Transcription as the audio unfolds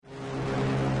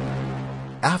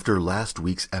After last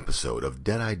week's episode of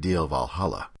Dead Idea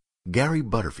Valhalla, Gary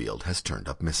Butterfield has turned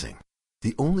up missing.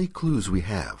 The only clues we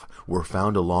have were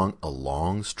found along a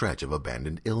long stretch of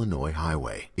abandoned Illinois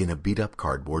highway in a beat-up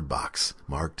cardboard box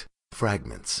marked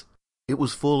Fragments. It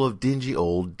was full of dingy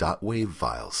old .wav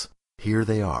files. Here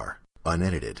they are,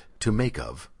 unedited, to make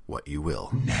of what you will.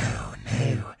 No.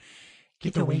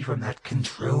 Get away from that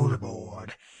control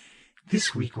board.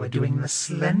 This week we're doing the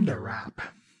Slender Rap.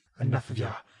 Enough of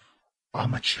your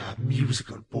amateur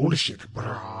musical bullshit,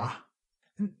 brah.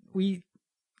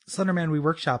 Slenderman, we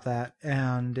workshopped that,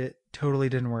 and it totally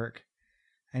didn't work.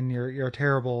 And you're a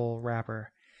terrible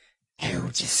rapper. Oh,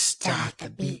 just start the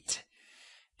beat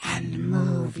and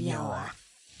move your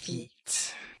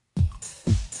feet.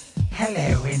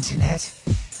 Hello, Internet.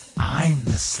 I'm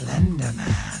the Slender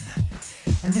Man,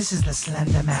 and this is the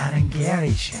Slender Man and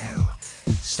Gary Show,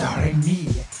 starring me,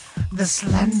 the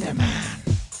Slender Man.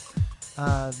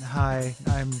 Hi,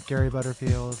 I'm Gary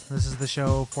Butterfield. This is the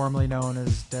show formerly known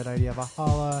as Dead Idea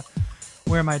Valhalla,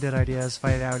 where my dead ideas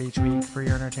fight out each week for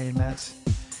your entertainment.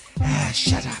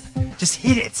 Shut up. Just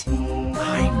hit it.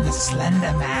 I'm the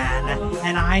Slender Man,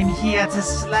 and I'm here to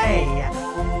slay.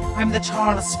 I'm the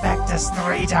tallest spectre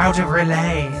straight out of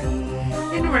Relay.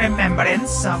 In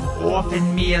remembrance of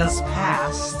orphan meals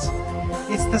past,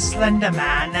 it's the Slender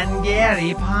Man and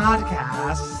Gary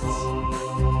podcast.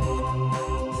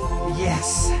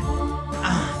 Yes.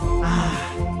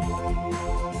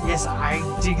 Yes, I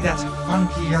dig that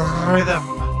funky rhythm.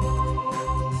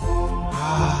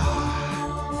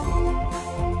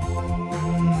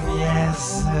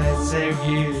 Yes, it's so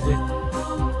good.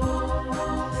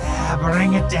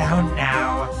 Bring it down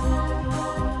now,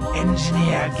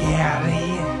 Engineer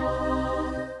Gary.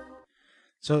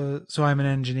 So I'm an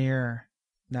engineer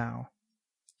now.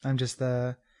 I'm just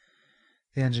the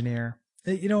engineer.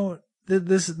 You know,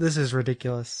 this is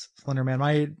ridiculous, Slenderman.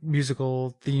 My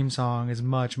musical theme song is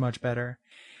much, much better.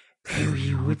 Oh,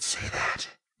 you would say that,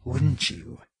 wouldn't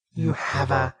you? You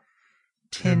have a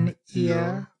tin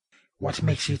ear? What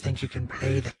makes you think you can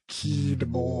play the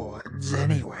keyboards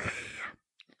anyway?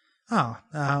 Oh,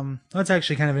 that's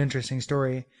actually kind of an interesting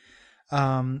story.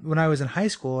 When I was in high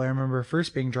school, I remember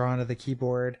first being drawn to the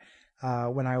keyboard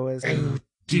when I was... Oh,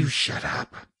 do shut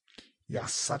up. You're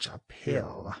such a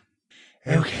pill.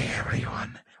 Okay,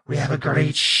 everyone, we have a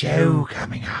great show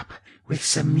coming up with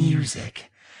some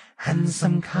music and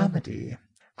some comedy.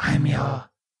 I'm your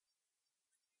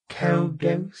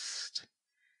co-ghost,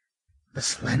 the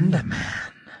Slender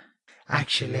Man.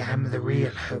 Actually, I'm the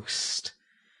real host.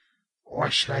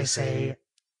 Or should I say,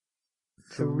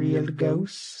 the real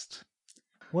ghost?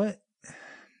 What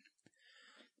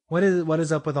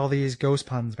is up with all these ghost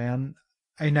puns, man?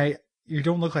 You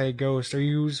don't look like a ghost. Are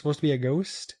you supposed to be a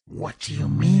ghost? What do you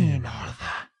mean,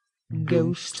 Arthur?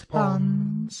 Ghost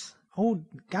puns? Oh,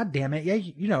 god damn it. Yeah,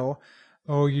 you know.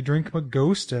 Oh, you drink what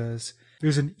ghost does.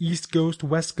 There's an East Ghost,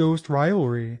 West Ghost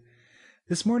rivalry.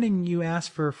 This morning you asked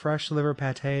for fresh liver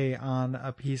pate on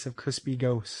a piece of crispy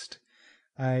ghost.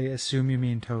 I assume you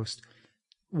mean toast.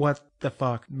 What the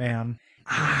fuck, man?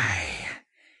 I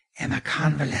am a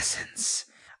convalescence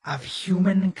of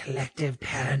human collective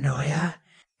paranoia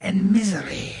and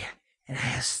misery, and I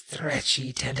have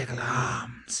stretchy tentacle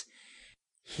arms.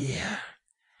 Here,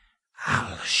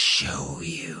 I'll show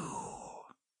you.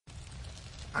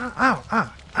 Ow,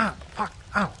 fuck,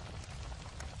 ow.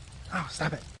 Oh,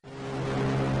 stop it.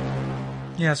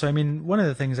 Yeah, so I mean, one of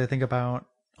the things I think about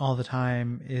all the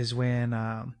time is when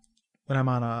I'm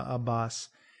on a bus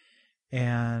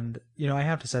and, you know, I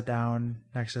have to sit down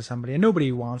next to somebody, and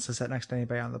nobody wants to sit next to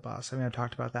anybody on the bus. I mean, I've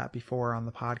talked about that before on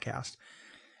the podcast.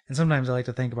 And sometimes I like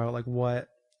to think about, like, what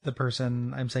the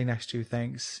person I'm sitting next to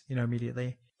thinks, you know,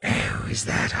 immediately. Oh, is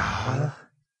that all?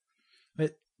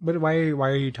 But why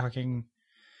are you talking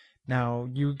now?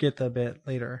 You get the bit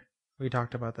later. We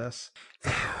talked about this.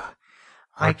 Oh,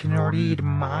 I can read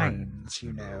minds,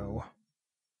 you know.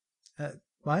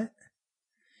 What?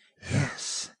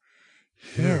 Yes.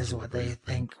 Here's what they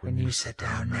think when you sit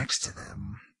down next to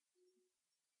them.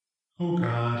 Oh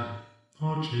God.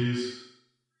 Oh jeez.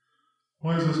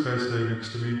 Why is this guy sitting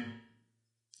next to me?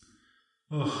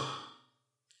 Ugh.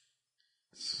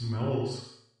 It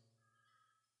smells.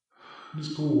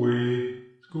 Just go away.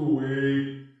 Just go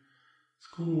away.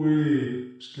 Just go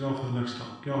away. Just get off on the next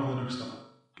stop. Get off on the next stop.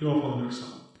 Get off on the next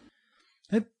stop.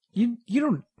 You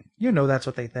don't know that's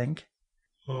what they think.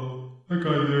 That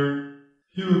guy there,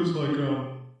 he looks like,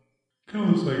 kind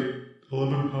of looks like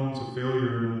 11 pounds of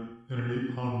failure in an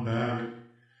 8-pound bag.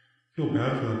 I feel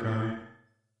bad for that guy.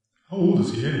 How old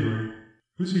is he anyway?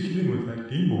 Who's he kidding with, that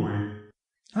Game Boy?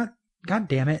 God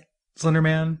damn it,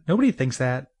 Slenderman. Nobody thinks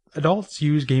that. adults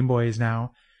use Game Boys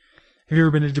now. Have you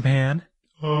ever been to Japan?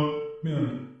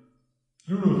 Man,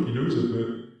 I don't know if he knows it, but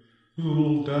there's a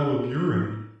little dab of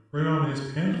urine right on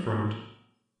his pant front.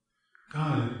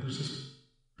 God, there's this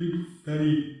big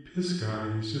fatty piss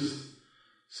guy. He's just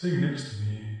sitting next to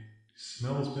me. He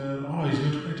smells bad. Oh, he's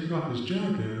going to try to take off his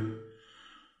jacket.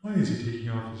 Why is he taking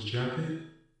off his jacket?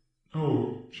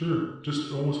 Oh, sure.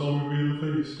 Just almost elbowed me in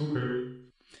the face. Okay.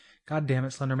 God damn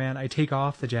it, Slender Man. I take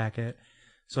off the jacket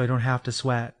so I don't have to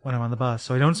sweat when I'm on the bus,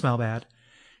 so I don't smell bad.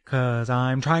 Because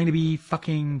I'm trying to be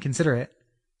fucking considerate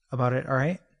about it,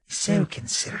 alright? So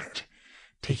considerate,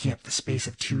 taking up the space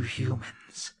of two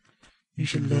humans. You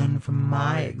should learn from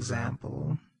my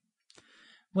example.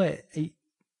 What?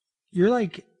 You're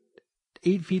like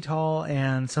 8 feet tall,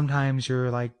 and sometimes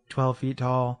you're like 12 feet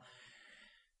tall.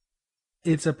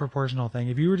 It's a proportional thing.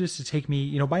 If you were just to take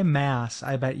me, by mass,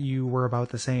 I bet you were about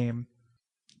the same.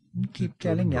 You keep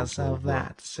telling yourself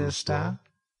that, sister.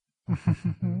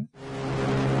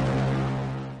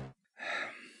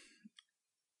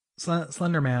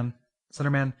 Slender Man,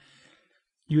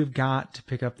 you have got to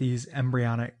pick up these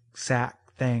embryonic sac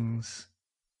things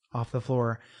off the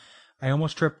floor. I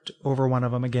almost tripped over one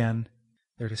of them again.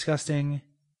 They're disgusting.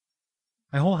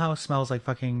 My whole house smells like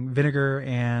fucking vinegar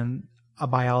and a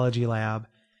biology lab,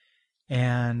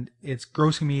 and it's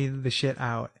grossing me the shit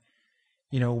out.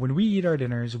 When we eat our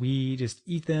dinners, we just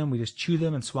eat them, we just chew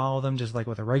them and swallow them just like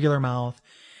with a regular mouth,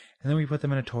 and then we put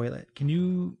them in a toilet. Can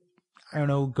you, I don't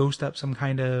know, ghost up some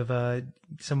kind of,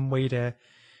 some way to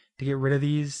get rid of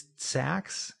these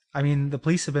sacks? I mean, the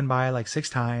police have been by like 6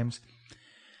 times.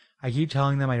 I keep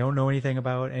telling them I don't know anything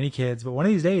about any kids, but one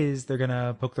of these days they're going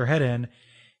to poke their head in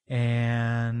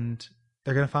and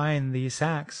they're going to find these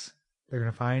sacks. They're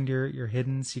going to find your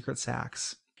hidden secret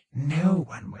sacks. No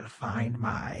one will find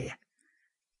my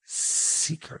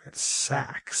secret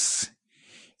sacks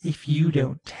if you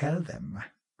don't tell them,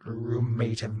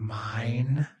 roommate of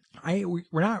mine.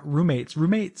 We're not roommates.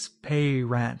 Roommates pay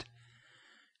rent.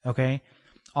 Okay?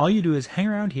 All you do is hang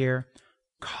around here,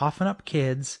 coughing up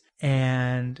kids,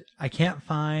 and I can't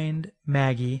find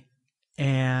Maggie,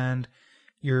 and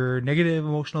your negative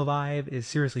emotional vibe is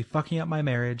seriously fucking up my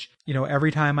marriage.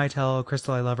 Every time I tell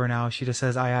Crystal I love her now, she just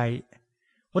says, I.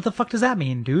 What the fuck does that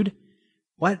mean, dude?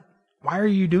 What? Why are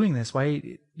you doing this?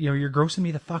 Why, you're grossing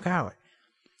me the fuck out.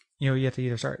 You have to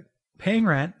either start paying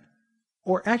rent,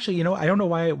 or actually, I don't know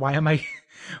why am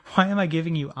I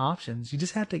giving you options? You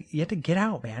have to get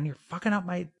out, man.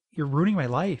 You're ruining my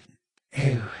life.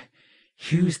 Oh,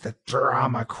 who's the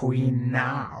drama queen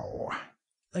now?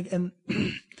 And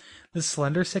the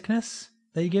slender sickness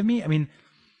that you give me, I mean,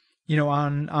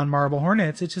 on Marble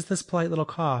Hornets, it's just this polite little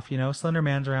cough, Slender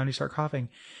Man's around, you start coughing.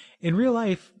 In real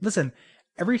life, listen,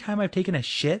 every time I've taken a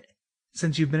shit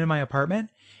since you've been in my apartment,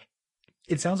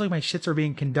 it sounds like my shits are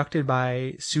being conducted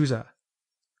by Sousa.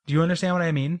 Do you understand what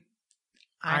I mean?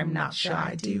 I'm not sure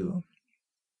I do.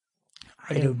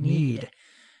 I don't need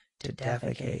to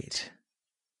defecate.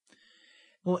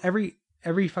 Well, every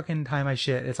fucking time I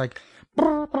shit, it's like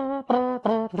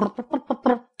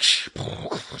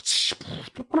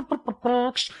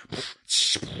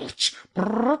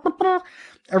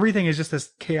everything is just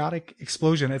this chaotic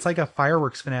explosion. It's like a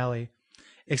fireworks finale,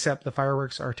 except the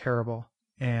fireworks are terrible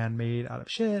and made out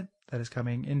of shit that is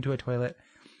coming into a toilet.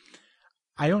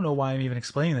 I don't know why I'm even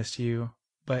explaining this to you,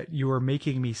 but you are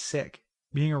making me sick.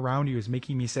 Being around you is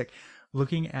making me sick.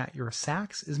 Looking at your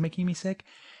sacks is making me sick.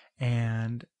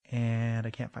 And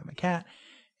I can't find my cat.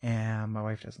 And my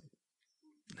wife doesn't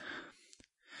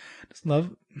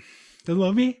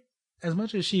love me as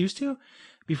much as she used to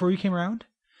before you came around.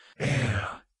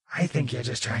 Oh, I think you're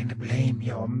just trying to blame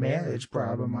your marriage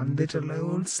problem on little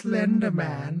old Slender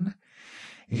Man.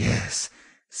 Yes,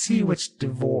 see which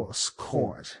divorce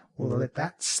court will let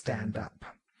that stand up.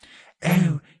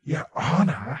 Oh, Your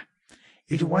Honor,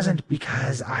 it wasn't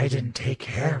because I didn't take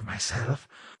care of myself,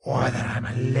 or that I'm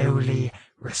a lowly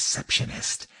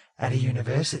receptionist at a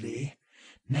university.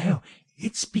 No,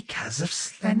 it's because of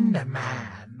Slender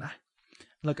Man.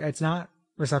 Look, it's not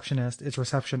receptionist, it's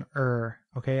receptioner.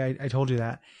 Okay, I told you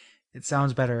that. It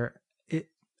sounds better.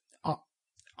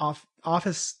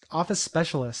 Office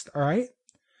specialist. All right.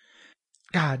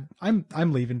 God, I'm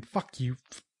leaving. Fuck you.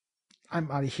 I'm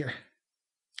out of here.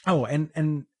 Oh,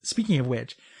 and speaking of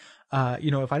which,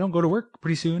 if I don't go to work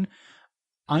pretty soon,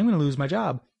 I'm going to lose my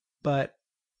job. But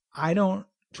I don't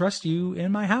trust you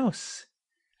in my house.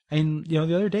 And, the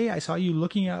other day I saw you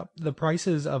looking up the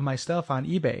prices of my stuff on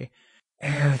eBay.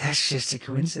 Oh, that's just a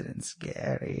coincidence,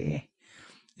 Gary.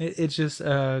 It's just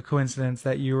a coincidence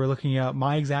that you were looking up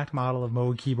my exact model of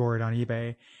Moog keyboard on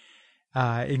eBay,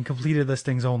 in completed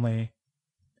listings only.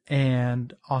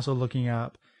 and also looking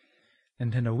up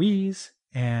Nintendo Wii's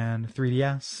and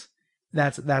 3DS.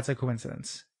 That's a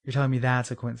coincidence. You're telling me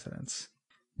that's a coincidence.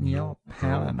 You're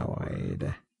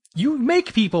paranoid. You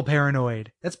make people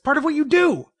paranoid. That's part of what you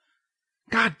do.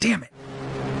 God damn it.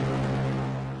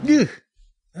 Ugh.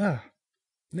 Ugh.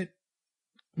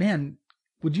 Man,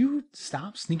 would you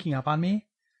stop sneaking up on me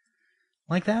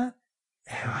like that?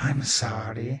 Oh, I'm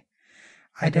sorry.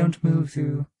 I don't move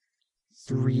through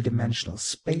three-dimensional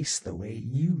space the way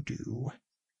you do,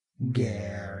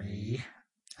 Gary.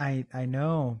 I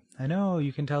know.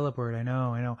 You can teleport. I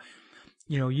know.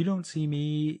 You don't see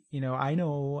me. I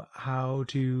know how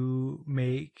to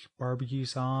make barbecue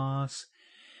sauce,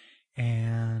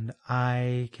 and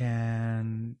I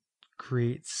can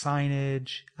create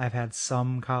signage. I've had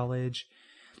some college.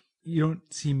 You don't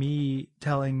see me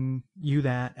telling you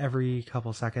that every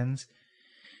couple seconds.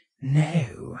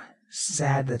 No,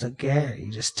 sad little Gary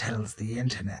just tells the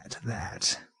internet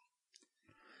that.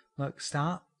 Look,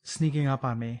 stop sneaking up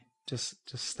on me. Just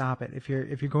stop it. If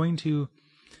you're going to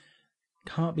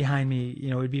come up behind me,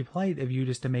 it'd be polite of you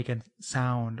just to make a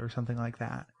sound or something like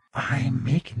that. I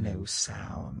make no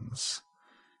sounds.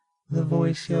 The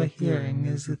voice you're hearing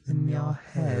is within your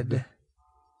head,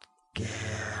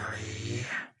 Gary.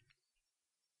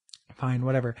 Fine,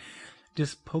 whatever.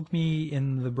 Just poke me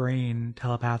in the brain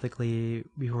telepathically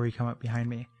before you come up behind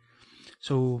me.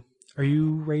 So, are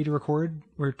you ready to record?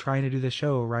 We're trying to do the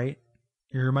show, right?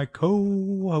 You're my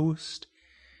co-host.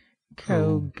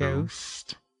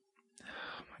 Co-ghost.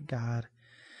 Oh my god.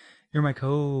 You're my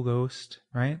co-ghost,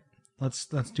 right? Let's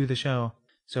do the show.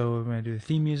 So we're going to do the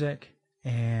theme music,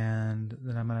 and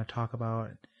then I'm going to talk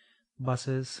about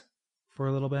buses for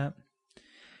a little bit.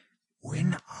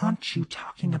 When aren't you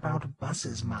talking about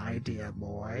buses, my dear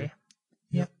boy?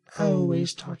 You're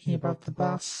always talking about the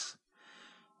bus.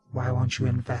 Why won't you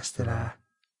invest in a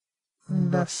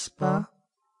Vespa?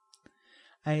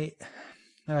 I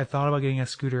thought about getting a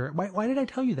scooter. Why did I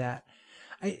tell you that?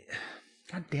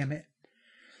 God damn it.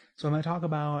 So I'm going to talk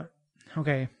about,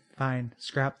 okay, fine,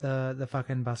 scrap the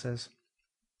fucking buses.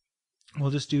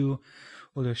 We'll do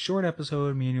a short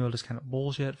episode. Me and you will just kind of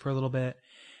bullshit for a little bit.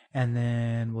 And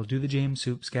then we'll do the James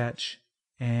Soup sketch,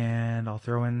 and I'll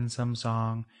throw in some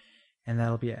song, and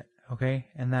that'll be it. Okay?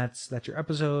 And that's your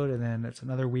episode, and then it's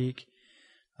another week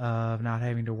of not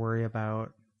having to worry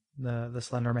about the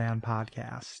Slender Man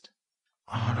podcast.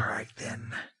 All right,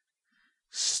 then.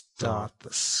 Start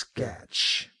the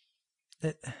sketch.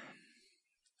 All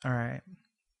right.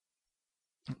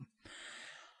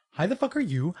 Hi, the fuck are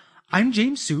you? I'm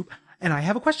James Soup, and I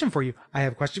have a question for you.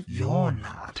 You're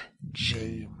not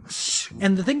James Soup.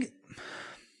 And the thing...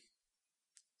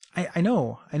 I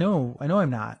know I'm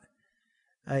not.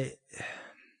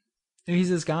 He's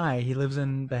this guy. He lives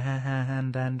in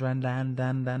Behandan.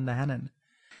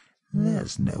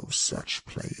 There's no such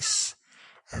place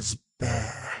as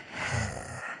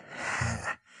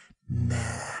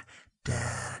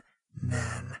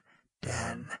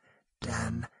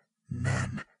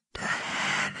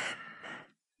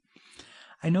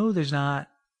I know there's not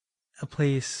a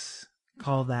place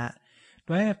called that.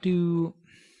 Do I have to...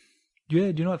 Do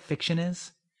you know what fiction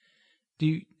is? Do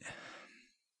you...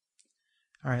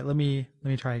 All right, let me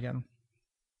try again.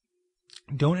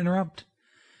 Don't interrupt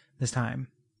this time.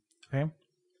 Okay?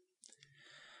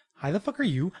 Hi, the fuck are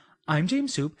you? I'm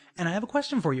James Soup, and I have a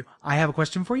question for you. I have a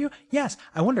question for you? Yes,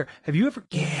 I wonder, have you ever...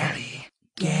 Gary,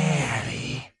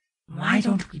 why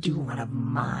don't we do one of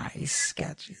my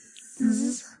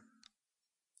sketches?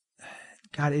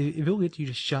 God, if it'll get you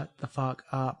to shut the fuck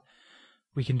up,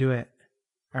 we can do it.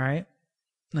 All right?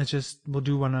 We'll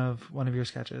do one of your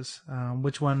sketches.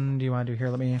 Which one do you want to do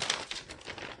here?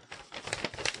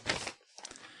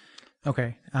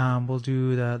 Okay. We'll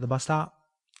do the bus stop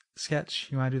sketch.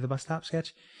 You want to do the bus stop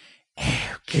sketch?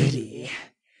 Oh, goody.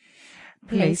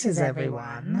 Places,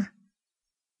 everyone.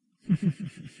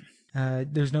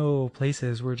 There's no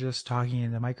places. We're just talking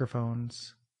into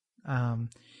microphones.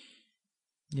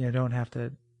 You don't have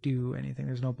to do anything.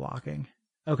 There's no blocking.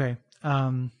 Okay.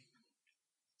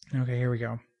 Okay, here we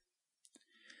go.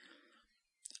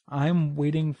 I'm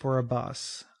waiting for a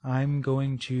bus. I'm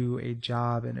going to a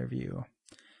job interview.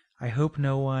 I hope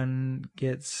no one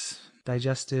gets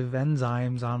digestive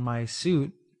enzymes on my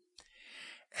suit.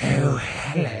 Oh,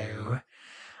 hello.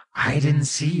 I didn't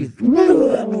see you.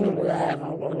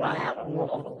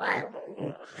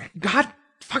 God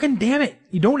fucking damn it.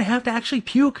 You don't have to actually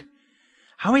puke.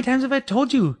 How many times have I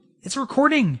told you? It's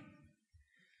recording.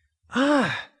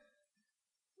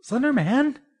 Slender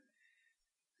Man?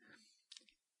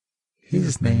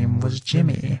 His name was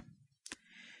Jimmy.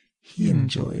 He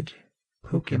enjoyed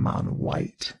Pokemon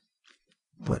White,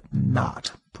 but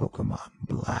not Pokemon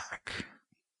Black.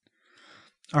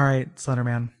 All right,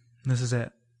 Slenderman, this is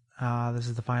it. This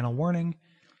is the final warning.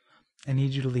 I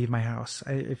need you to leave my house.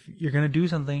 If you're going to do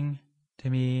something to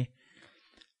me,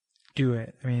 do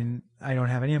it. I mean, I don't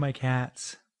have any of my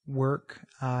cats. Work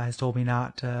has told me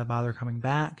not to bother coming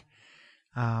back.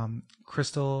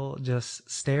 Crystal just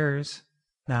stares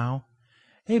now.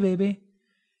 Hey, baby.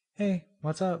 Hey,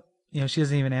 what's up? You know, she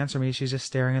doesn't even answer me. She's just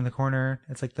staring in the corner.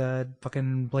 It's like the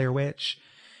fucking Blair Witch,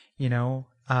 you know.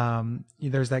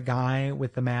 There's that guy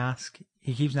with the mask.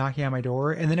 He keeps knocking on my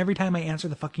door, and then every time I answer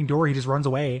the fucking door, he just runs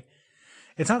away.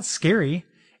 It's not scary.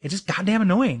 It's just goddamn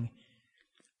annoying.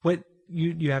 What?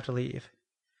 You have to leave.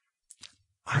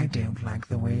 I don't like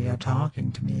the way you're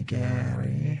talking to me,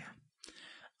 Gary.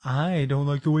 I don't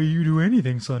like the way you do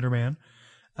anything, Slenderman.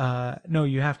 No,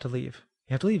 you have to leave.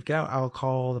 You have to leave. Get out. I'll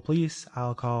call the police.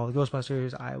 I'll call the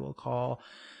Ghostbusters. I will call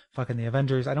fucking the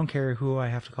Avengers. I don't care who I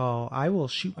have to call. I will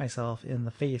shoot myself in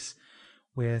the face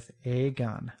with a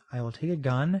gun. I will take a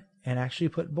gun and actually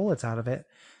put bullets out of it.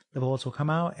 The bullets will come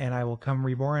out and I will come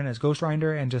reborn as Ghost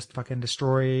Rider and just fucking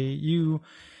destroy you.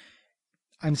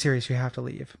 I'm serious. You have to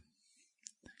leave.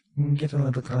 Get a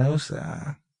little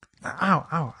closer. Ow,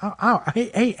 ow, ow, ow.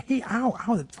 Hey, ow,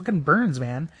 ow. It fucking burns,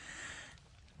 man.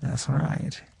 That's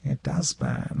right. It does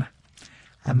burn.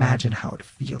 Imagine how it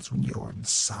feels when you're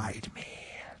inside me.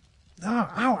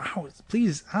 Oh, ow, ow.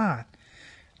 Please. God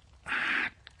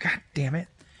damn it.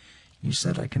 You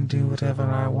said I can do whatever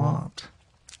I want.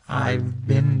 I've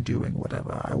been doing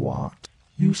whatever I want.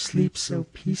 You sleep so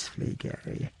peacefully,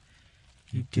 Gary.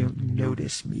 You don't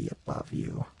notice me above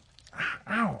you.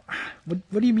 Ow. What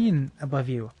do you mean above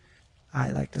you? I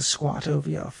like to squat over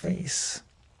your face,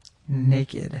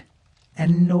 naked,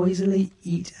 and noisily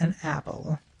eat an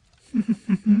apple.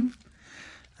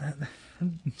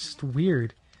 It's just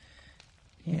weird.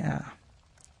 Yeah.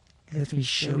 Let me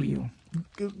show you.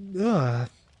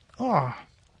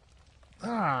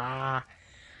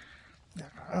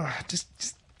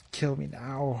 Just kill me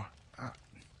now.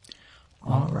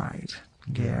 All right,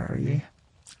 Gary.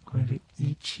 I'm going to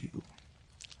eat you.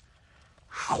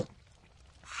 Ow.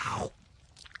 Ow.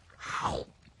 Ow.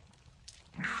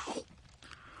 Ow.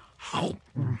 Ow.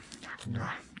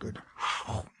 Good.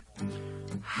 Ow.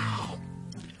 Ow.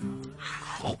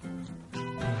 Ow.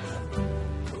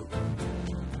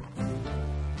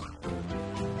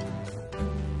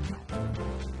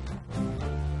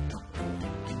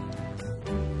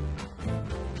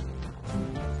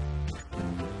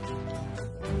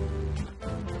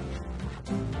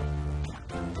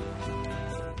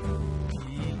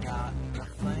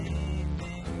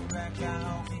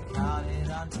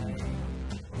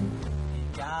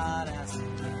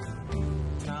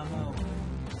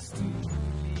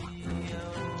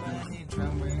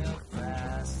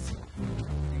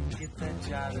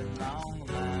 Got it long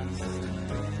last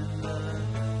in the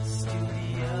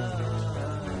studio.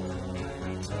 And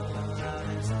he told out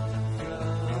his throat,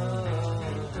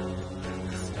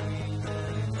 screaming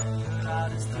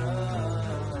out his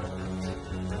throat.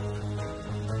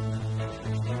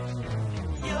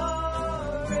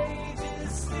 Your age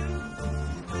is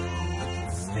stupid,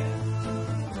 stupid.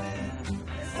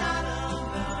 'Cause I don't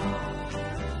know.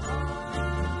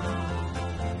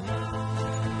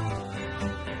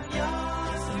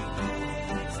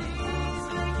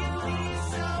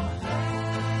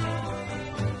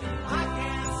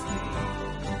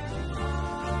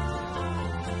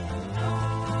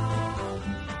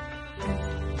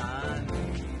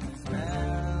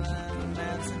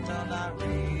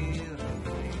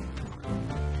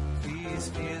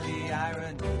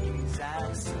 Ironies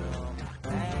act so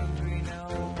angry, no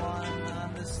one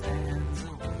understands a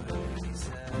word he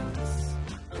says.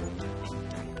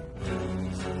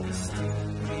 Goes to the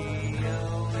studio,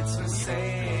 it's for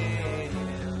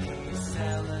sale. He's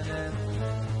selling it,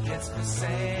 it's for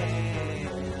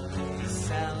sale. He's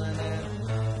selling it,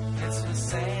 it's for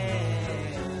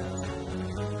sale.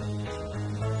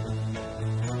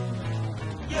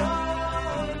 Your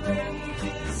rage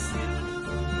is stupid.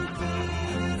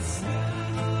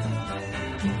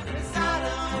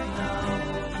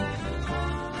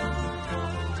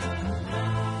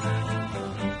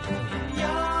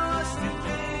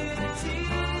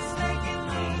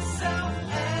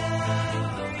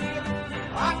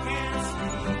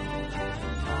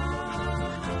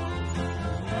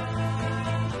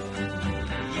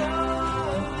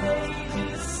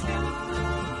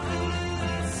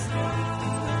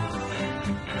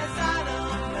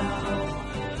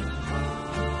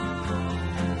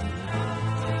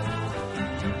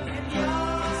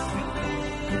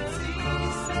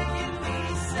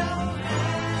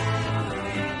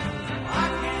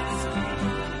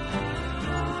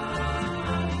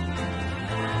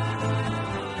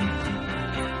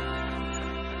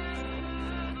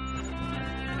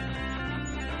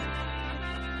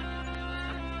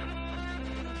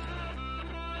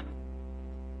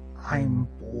 I'm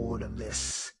bored of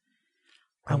this.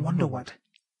 I wonder what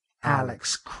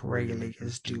Alex Crayley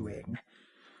is doing.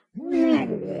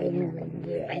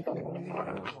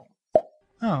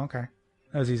 Oh, okay.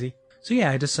 That was easy. So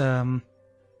yeah, I just, now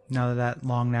that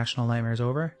long national nightmare is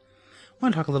over, I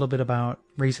want to talk a little bit about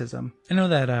racism. I know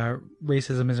that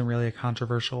racism isn't really a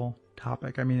controversial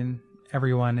topic. I mean,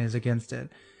 everyone is against it.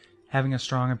 Having a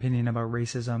strong opinion about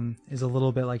racism is a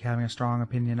little bit like having a strong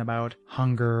opinion about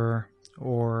hunger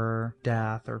or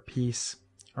death or peace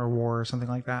or war or something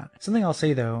like that. Something I'll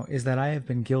say, though, is that I have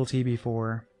been guilty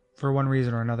before, for one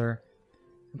reason or another,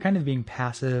 of kind of being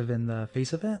passive in the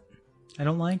face of it. I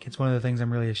don't like. It's one of the things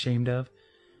I'm really ashamed of.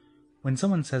 When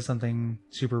someone says something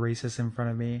super racist in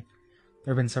front of me,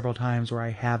 there have been several times where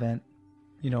I haven't,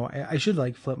 I should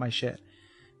like flip my shit.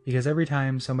 Because every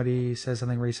time somebody says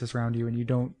something racist around you and you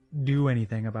don't do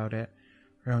anything about it,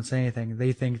 or don't say anything,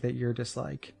 they think that you're just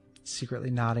like secretly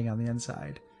nodding on the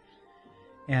inside.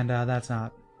 And that's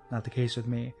not the case with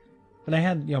me. But I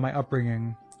had, my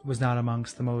upbringing was not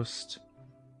amongst the most,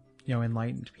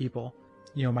 enlightened people.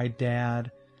 My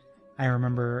dad, I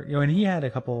remember, and he had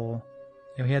a couple,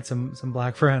 he had some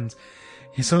black friends.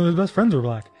 Some of his best friends were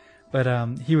black. But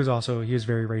he was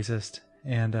very racist.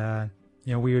 And,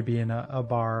 we would be in a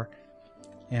bar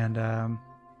and,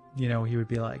 he would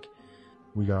be like,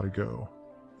 We gotta go.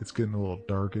 It's getting a little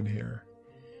dark in here.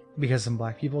 Because some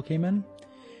black people came in.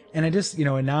 And I just,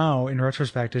 and now in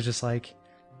retrospect, it's just like,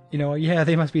 yeah,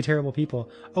 they must be terrible people.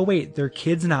 Oh, wait, their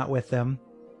kid's not with them.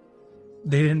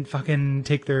 They didn't fucking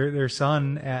take their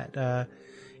son at,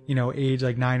 age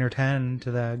like 9 or 10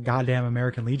 to the goddamn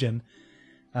American Legion.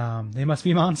 They must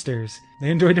be monsters.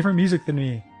 They enjoy different music than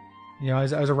me. I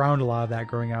was around a lot of that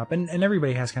growing up. And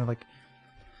everybody has kind of like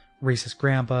racist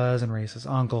grandpas and racist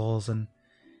uncles and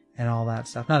all that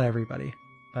stuff. Not everybody,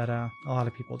 but a lot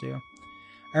of people do.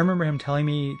 I remember him telling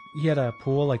me he had a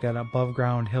pool, like an above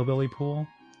ground hillbilly pool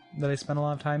that I spent a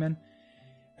lot of time in.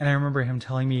 And I remember him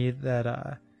telling me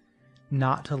that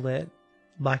not to let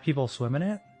black people swim in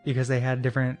it because they had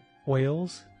different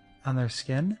oils on their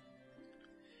skin.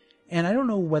 And I don't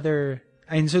know whether...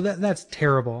 so that's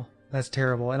terrible. That's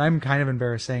terrible. And I'm kind of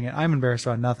embarrassed saying it. I'm embarrassed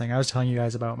about nothing. I was telling you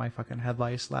guys about my fucking head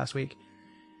lice last week.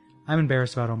 I'm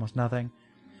embarrassed about almost nothing.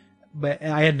 But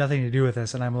I had nothing to do with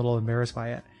this, and I'm a little embarrassed by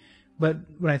it. But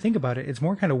when I think about it, it's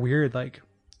more kind of weird. Like,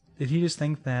 did he just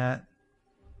think that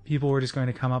people were just going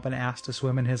to come up and ask to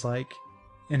swim in his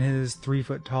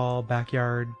 3-foot tall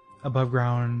backyard, above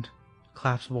ground,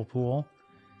 collapsible pool?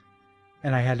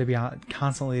 And I had to be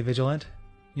constantly vigilant,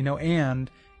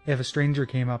 and if a stranger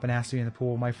came up and asked to be in the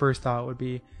pool, my first thought would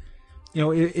be,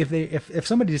 if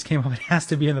somebody just came up and asked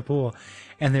to be in the pool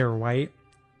and they were white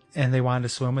and they wanted to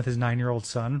swim with his 9-year-old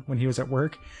son when he was at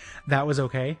work, that was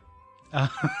okay.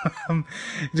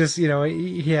 Just,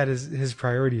 he had his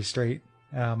priorities straight,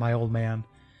 my old man.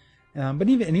 But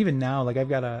even now, like, I've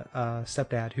got a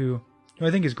stepdad who I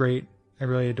think is great. I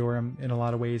really adore him in a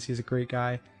lot of ways. He's a great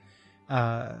guy,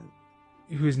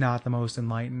 who's not the most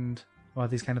enlightened about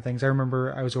these kind of things. I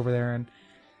remember I was over there and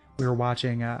we were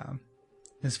watching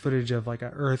this footage of like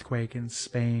an earthquake in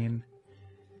Spain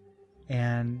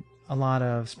and a lot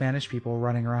of Spanish people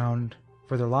running around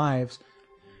for their lives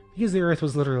because the earth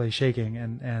was literally shaking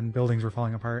and buildings were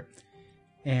falling apart.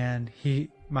 And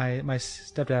my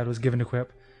stepdad was given a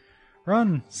quip,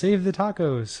 "Run, save the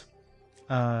tacos."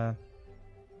 So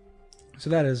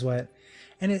that is what,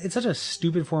 and it's such a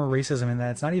stupid form of racism in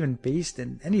that it's not even based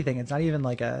in anything. It's not even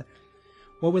like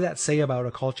what would that say about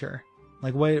a culture?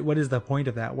 Like, what is the point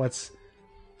of that? What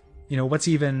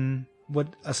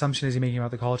assumption is he making about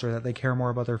the culture, that they care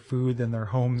more about their food than their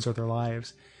homes or their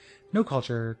lives? No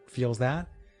culture feels that.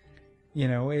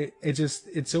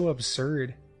 It's so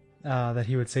absurd that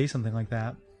he would say something like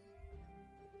that.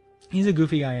 He's a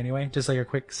goofy guy anyway, just like a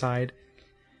quick side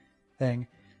thing.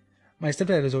 My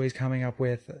stepdad is always coming up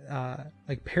with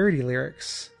like parody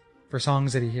lyrics for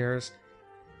songs that he hears.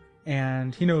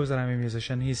 And he knows that I'm a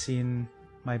musician. He's seen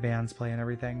my bands play and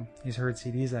everything. He's heard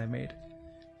CDs that I've made.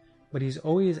 But he's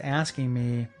always asking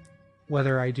me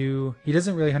whether I do... He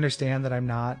doesn't really understand that I'm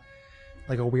not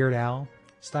like a Weird Al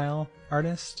style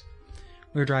artist.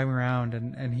 We were driving around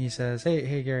and he says,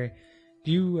 Hey Gary,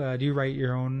 do you write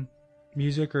your own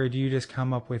music, or do you just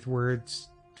come up with words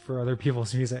for other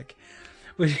people's music?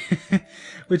 What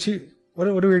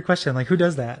a weird question. Like, who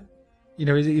does that?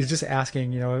 He's just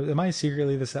asking, am I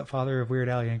secretly the stepfather of Weird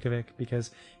Al Yankovic? Because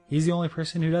he's the only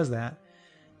person who does that.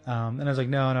 And I was like,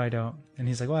 no, I don't. And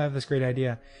he's like, well, I have this great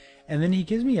idea. And then he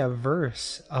gives me a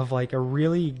verse of like a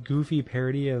really goofy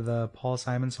parody of the Paul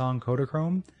Simon song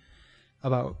Kodachrome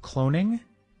about cloning.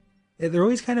 They're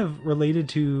always kind of related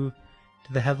to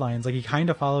to the headlines. Like, he kind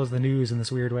of follows the news in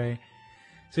this weird way.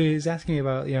 So he's asking me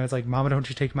about, it's like, Mama, don't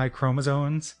you take my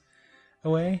chromosomes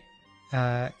away?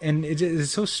 And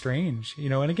it's so strange,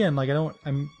 and again, like,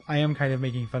 I am kind of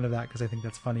making fun of that because I think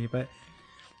that's funny, but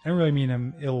I don't really mean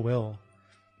him ill will,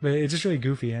 but it's just really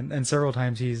goofy. And several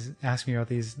times he's asking me about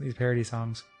these parody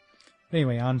songs. But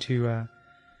anyway, on to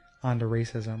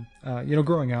racism.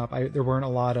 Growing up, there wasn't a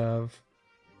lot of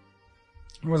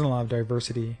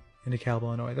diversity in DeKalb,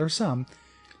 Illinois. There were some,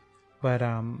 but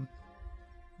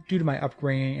due to my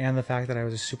upbringing and the fact that I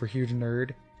was a super huge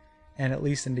nerd, and at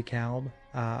least in DeKalb,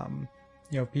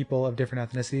 people of different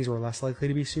ethnicities were less likely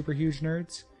to be super huge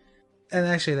nerds. And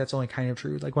actually, that's only kind of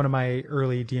true. Like, one of my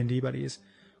early D&D buddies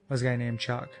was a guy named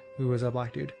Chuck, who was a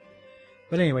black dude.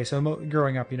 But anyway, so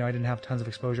growing up, I didn't have tons of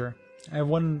exposure. I have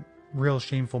one real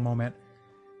shameful moment.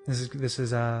 This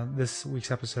is this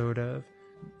week's episode of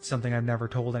something I've never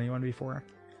told anyone before.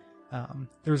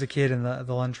 There was a kid in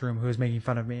the lunchroom who was making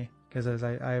fun of me because as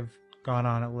I've gone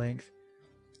on at length,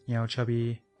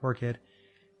 chubby poor kid,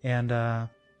 and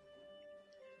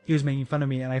he was making fun of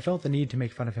me, and I felt the need to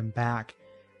make fun of him back.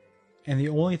 And the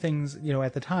only things,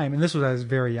 at the time, and this was, I was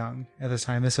very young at this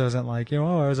time. This wasn't like, I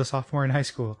was a sophomore in high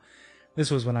school.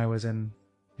 This was when I was in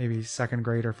maybe second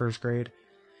grade or first grade.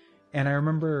 And I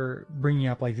remember bringing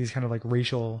up like these kind of like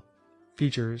racial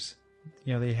features.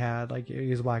 They had like, he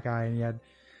was a black guy and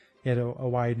he had a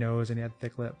wide nose and he had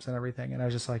thick lips and everything. And I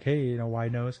was just like, hey,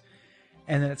 wide nose.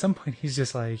 And then at some point he's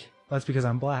just like, that's because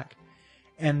I'm black.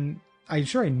 And I'm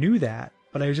sure I knew that.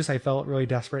 But I felt really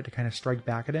desperate to kind of strike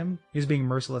back at him. He was being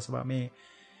merciless about me.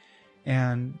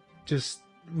 And just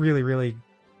really, really,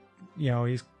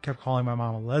 he kept calling my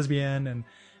mom a lesbian and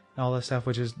all this stuff,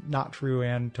 which is not true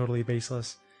and totally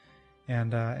baseless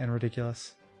and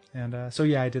ridiculous. And so,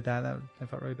 yeah, I did that. I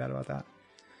felt really bad about that.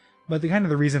 But the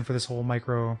reason for this whole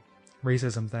micro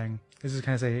racism thing is to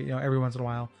kind of say, every once in a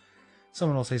while,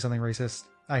 someone will say something racist.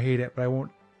 I hate it, but I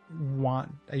won't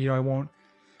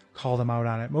call them out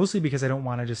on it, mostly because I don't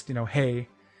want to just, hey,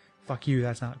 fuck you,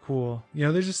 that's not cool.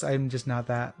 I'm just not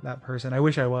that person. I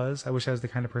wish I was the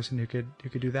kind of person who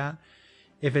could do that.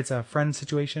 If it's a friend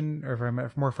situation, or if I'm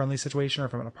a more friendly situation, or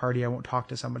if I'm at a party, I won't talk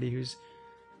to somebody who's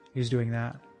doing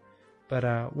that.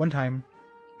 But one time,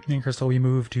 me and Crystal, we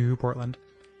moved to Portland,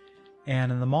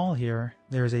 and in the mall here,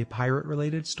 there's a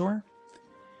pirate-related store,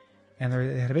 and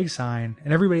they had a big sign,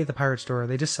 and everybody at the pirate store,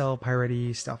 they just sell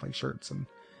pirate-y stuff like shirts and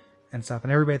stuff.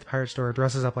 And everybody at the pirate store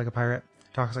dresses up like a pirate,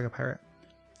 talks like a pirate.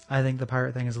 I think the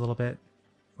pirate thing is a little bit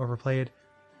overplayed.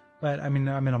 But I mean,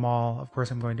 I'm in a mall. Of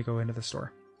course, I'm going to go into the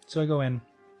store. So I go in.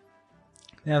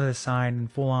 They have this sign in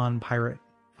full-on pirate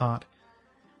font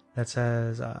that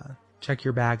says, check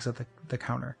your bags at the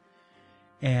counter.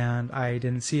 And I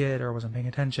didn't see it, or wasn't paying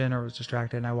attention, or was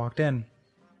distracted. And I walked in.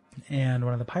 And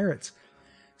one of the pirates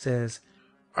says,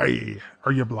 "Aye,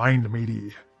 are you blind,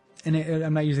 matey?" And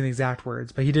I'm not using the exact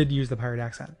words, but he did use the pirate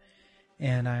accent.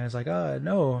 And I was like,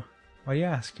 no, why do you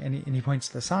ask? And he points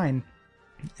to the sign,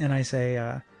 and I say,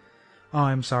 oh,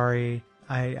 I'm sorry,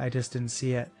 I just didn't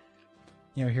see it.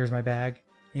 Here's my bag.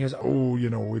 And he goes,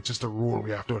 oh, it's just a rule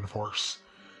we have to enforce.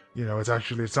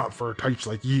 It's not for types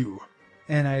like you.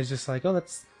 And I was just like, oh,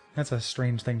 that's a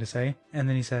strange thing to say. And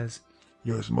then he says,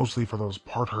 It's mostly for those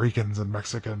Puerto Ricans and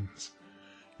Mexicans.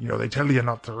 They tell you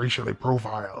not to racially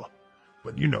profile.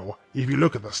 But if you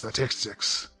look at the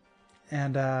statistics.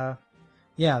 And,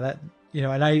 yeah, that,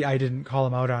 and I didn't call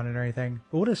him out on it or anything.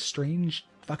 But what a strange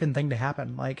fucking thing to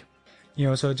happen. Like,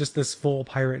 so just this full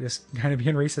pirate just kind of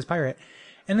being a racist pirate.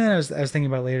 And then I was thinking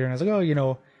about it later, and I was like,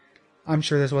 oh, I'm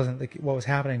sure this wasn't like what was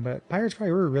happening, but pirates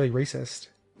probably were really racist.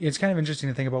 It's kind of interesting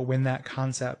to think about when that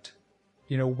concept,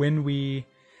 when we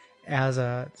as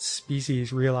a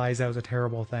species realized that was a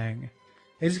terrible thing.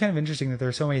 It's kind of interesting that there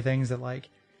are so many things that, like,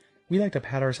 we like to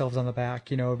pat ourselves on the back,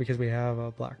 because we have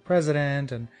a black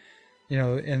president, and,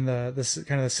 in this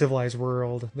kind of the civilized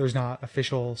world, there's not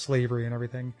official slavery and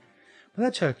everything. But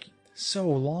that took so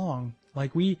long.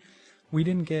 Like, we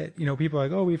didn't get, people are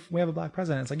like, oh, we have a black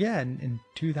president. It's like, yeah, in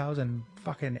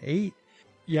 2008,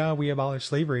 yeah, we abolished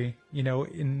slavery,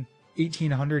 in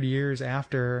 1800 years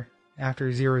after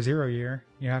 00 year,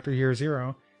 after year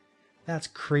zero. That's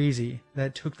crazy that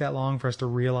it took that long for us to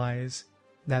realize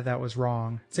that was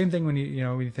wrong. Same thing when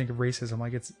when you think of racism,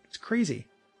 like it's crazy.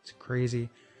 It's crazy.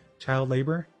 Child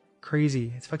labor,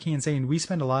 crazy. It's fucking insane. We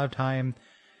spend a lot of time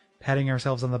patting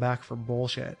ourselves on the back for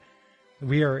bullshit.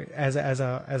 We are, as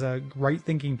a right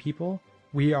thinking people,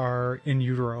 we are in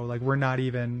utero. Like, we're not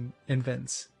even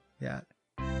infants yet.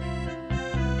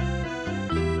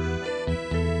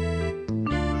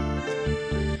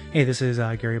 Hey, this is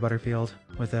Gary Butterfield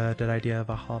with the Dead Idea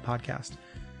Valhalla podcast.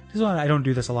 I don't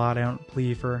do this a lot. I don't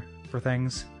plea for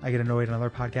things. I get annoyed on other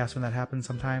podcasts when that happens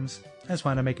sometimes. I just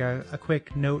wanted to make a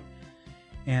quick note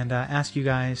and ask you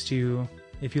guys to,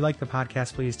 if you like the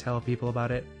podcast, please tell people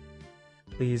about it.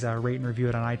 Please rate and review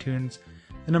it on iTunes.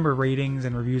 The number of ratings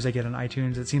and reviews I get on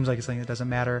iTunes, it seems like it's something that doesn't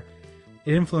matter.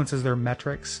 It influences their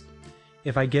metrics.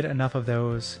 If I get enough of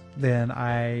those, then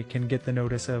I can get the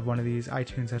notice of one of these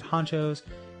iTunes head honchos.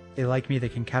 They like me, they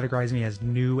can categorize me as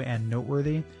new and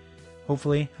noteworthy.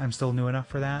 Hopefully, I'm still new enough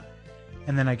for that.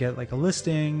 And then I get like a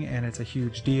listing, and it's a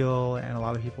huge deal, and a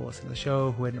lot of people listen to the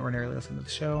show who wouldn't ordinarily listen to the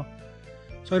show.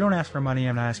 So I don't ask for money,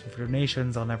 I'm not asking for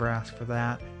donations, I'll never ask for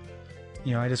that.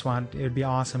 You know, I just want, it would be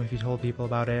awesome if you told people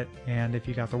about it, and if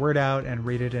you got the word out and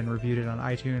rated and reviewed it on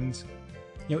iTunes.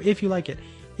 You know, if you like it.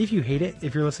 If you hate it,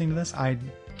 if you're listening to this, I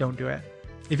don't do it.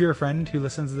 If you're a friend who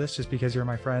listens to this just because you're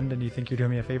my friend and you think you're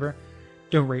doing me a favor,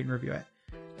 don't rate and review it.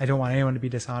 I don't want anyone to be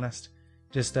dishonest.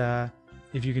 Just,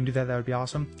 if you can do that, that would be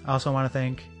awesome. I also want to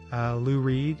thank Lou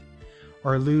Reed,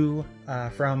 or Lou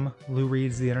from Lou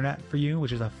Reads the Internet for You,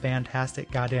 which is a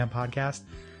fantastic goddamn podcast.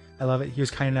 I love it. He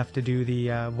was kind enough to do the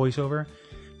voiceover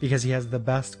because he has the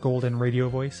best golden radio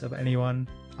voice of anyone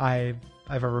I've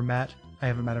ever met. I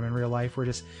haven't met him in real life.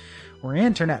 We're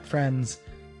internet friends.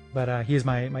 But he is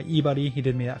my e-buddy. He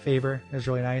did me that favor. It was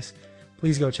really nice.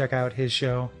 Please go check out his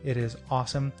show. It is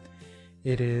awesome.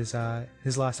 It is,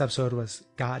 his last episode was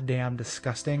goddamn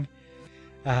disgusting.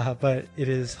 But it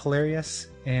is hilarious.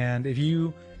 And if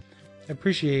you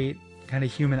appreciate kind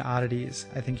of human oddities,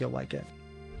 I think you'll like it.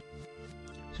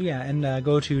 So yeah, and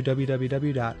go to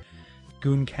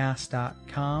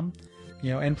www.gooncast.com,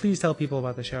 and please tell people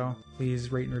about the show.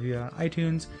 Please rate and review it on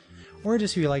iTunes, or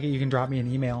just if you like it, you can drop me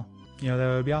an email. That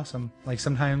would be awesome. Like,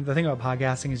 sometimes the thing about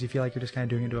podcasting is you feel like you're just kind of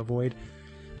doing it to avoid.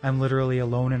 I'm literally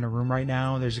alone in a room right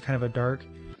now. There's kind of a dark,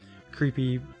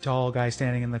 creepy, tall guy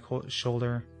standing in the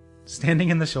shoulder. Standing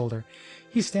in the shoulder.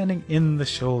 He's standing in the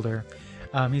shoulder.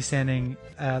 He's standing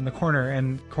in the corner,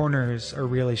 and corners are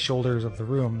really shoulders of the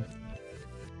room.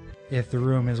 If the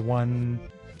room is one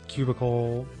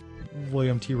cubicle,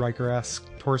 William T. Riker-esque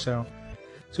torso.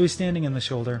 So he's standing in the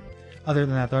shoulder. Other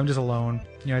than that, though, I'm just alone.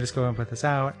 I just go and put this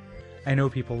out. I know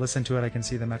people listen to it. I can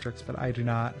see the metrics, but I do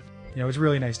not. It's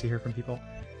really nice to hear from people.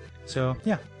 So,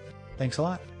 yeah. Thanks a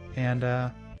lot. And,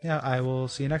 I will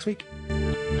see you next week.